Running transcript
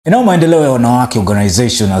Maendeleo ya Wanawake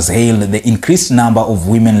organization has hailed the increased number of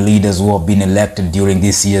women leaders who have been elected during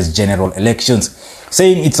this year's general elections,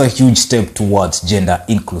 saying it's a huge step towards gender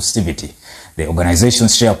inclusivity. The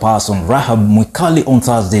organization's chairperson Rahab Mwikali on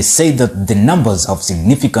Thursday said that the numbers have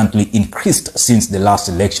significantly increased since the last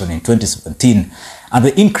election in 2017, and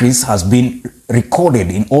the increase has been recorded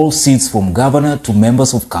in all seats from governor to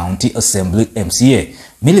members of county assembly MCA.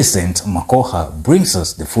 Millicent Makoha brings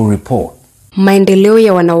us the full report. Maendeleo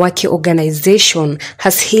ya Wanawake organization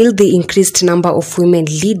has hailed the increased number of women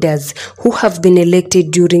leaders who have been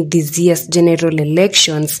elected during this year's general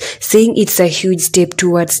elections, saying it's a huge step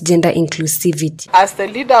towards gender inclusivity. As the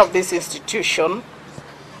leader of this institution,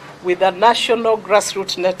 with a national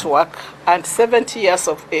grassroots network and 70 years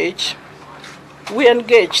of age, we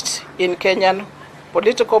engaged in Kenyan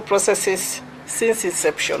political processes since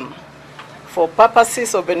inception for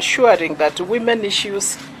purposes of ensuring that women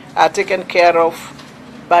issues are taken care of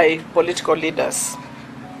by political leaders.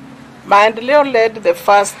 Maendeleo led the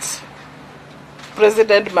first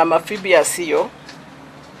President Mama Phoebe Asio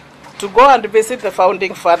to go and visit the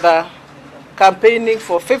founding father, campaigning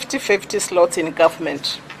for 50-50 slots in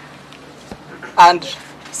government. And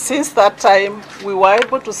since that time, we were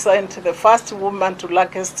able to send the first woman to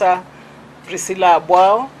Lancaster, Priscilla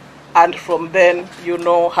Abwao, and from then you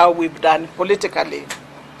know how we've done politically.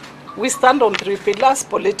 We stand on three pillars: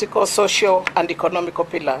 political, social, and economical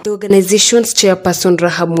pillar. The organization's chairperson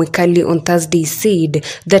Rahab Mwikali on Thursday said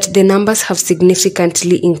that the numbers have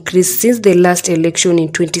significantly increased since the last election in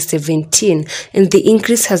 2017, and the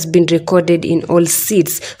increase has been recorded in all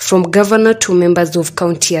seats, from governor to members of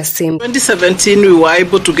county assembly. In 2017, we were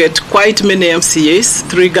able to get quite many MCAs,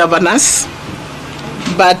 3 governors,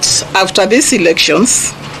 but after these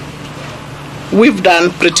elections, we've done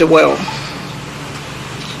pretty well.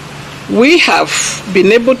 We have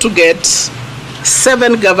been able to get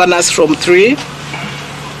 7 governors from 3,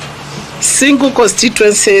 single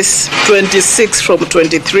constituencies 26 from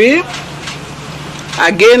 23,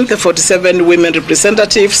 again the 47 women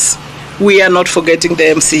representatives. We are not forgetting the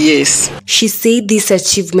MCAs. She said this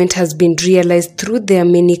achievement has been realized through their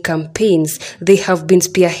many campaigns they have been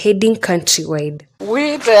spearheading countrywide.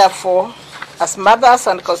 We therefore, as mothers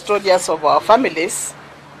and custodians of our families,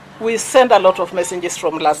 we send a lot of messages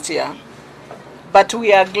from last year, but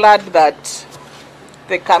we are glad that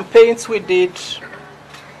the campaigns we did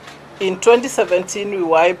in 2017, we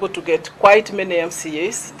were able to get quite many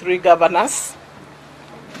MCAs, 3 governors,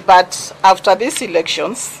 but after these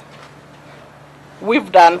elections,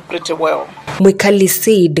 we've done pretty well. Mwikali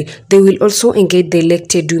said they will also engage the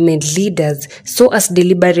elected women leaders so as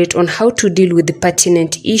deliberate on how to deal with the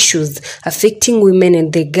pertinent issues affecting women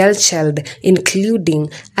and the girl child,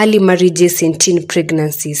 including early marriages and teen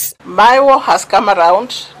pregnancies. My war has come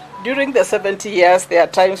around. During the 70 years, there are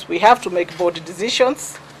times we have to make bold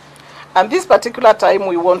decisions. And this particular time,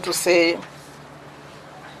 we want to say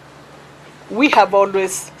we have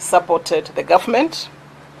always supported the government,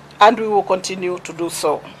 and we will continue to do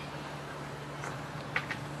so.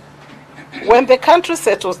 When the country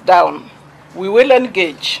settles down, we will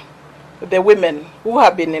engage the women who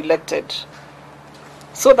have been elected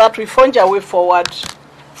so that we forge a way forward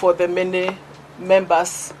for the many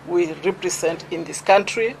members we represent in this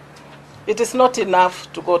country. It is not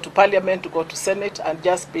enough to go to parliament, to go to Senate and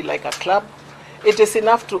just be like a club. It is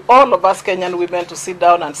enough to all of us Kenyan women to sit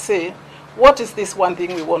down and say, what is this one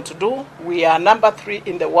thing we want to do? We are number 3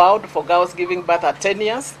 in the world for girls giving birth at 10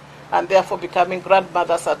 years and therefore becoming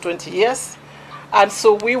grandmothers at 20 years. And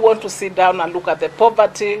so we want to sit down and look at the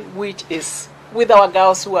poverty which is with our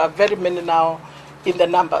girls, who are very many now in the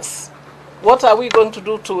numbers. What are we going to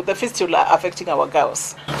do to the fistula affecting our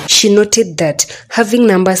girls? She noted that having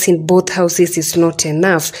numbers in both houses is not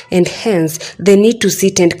enough, and hence they need to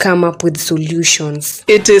sit and come up with solutions.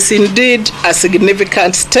 It is indeed a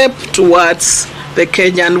significant step towards the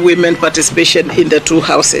Kenyan women participation in the 2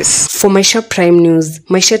 houses. For Maisha Prime News,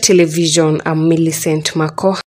 Maisha Television, I'm Millicent Makoha.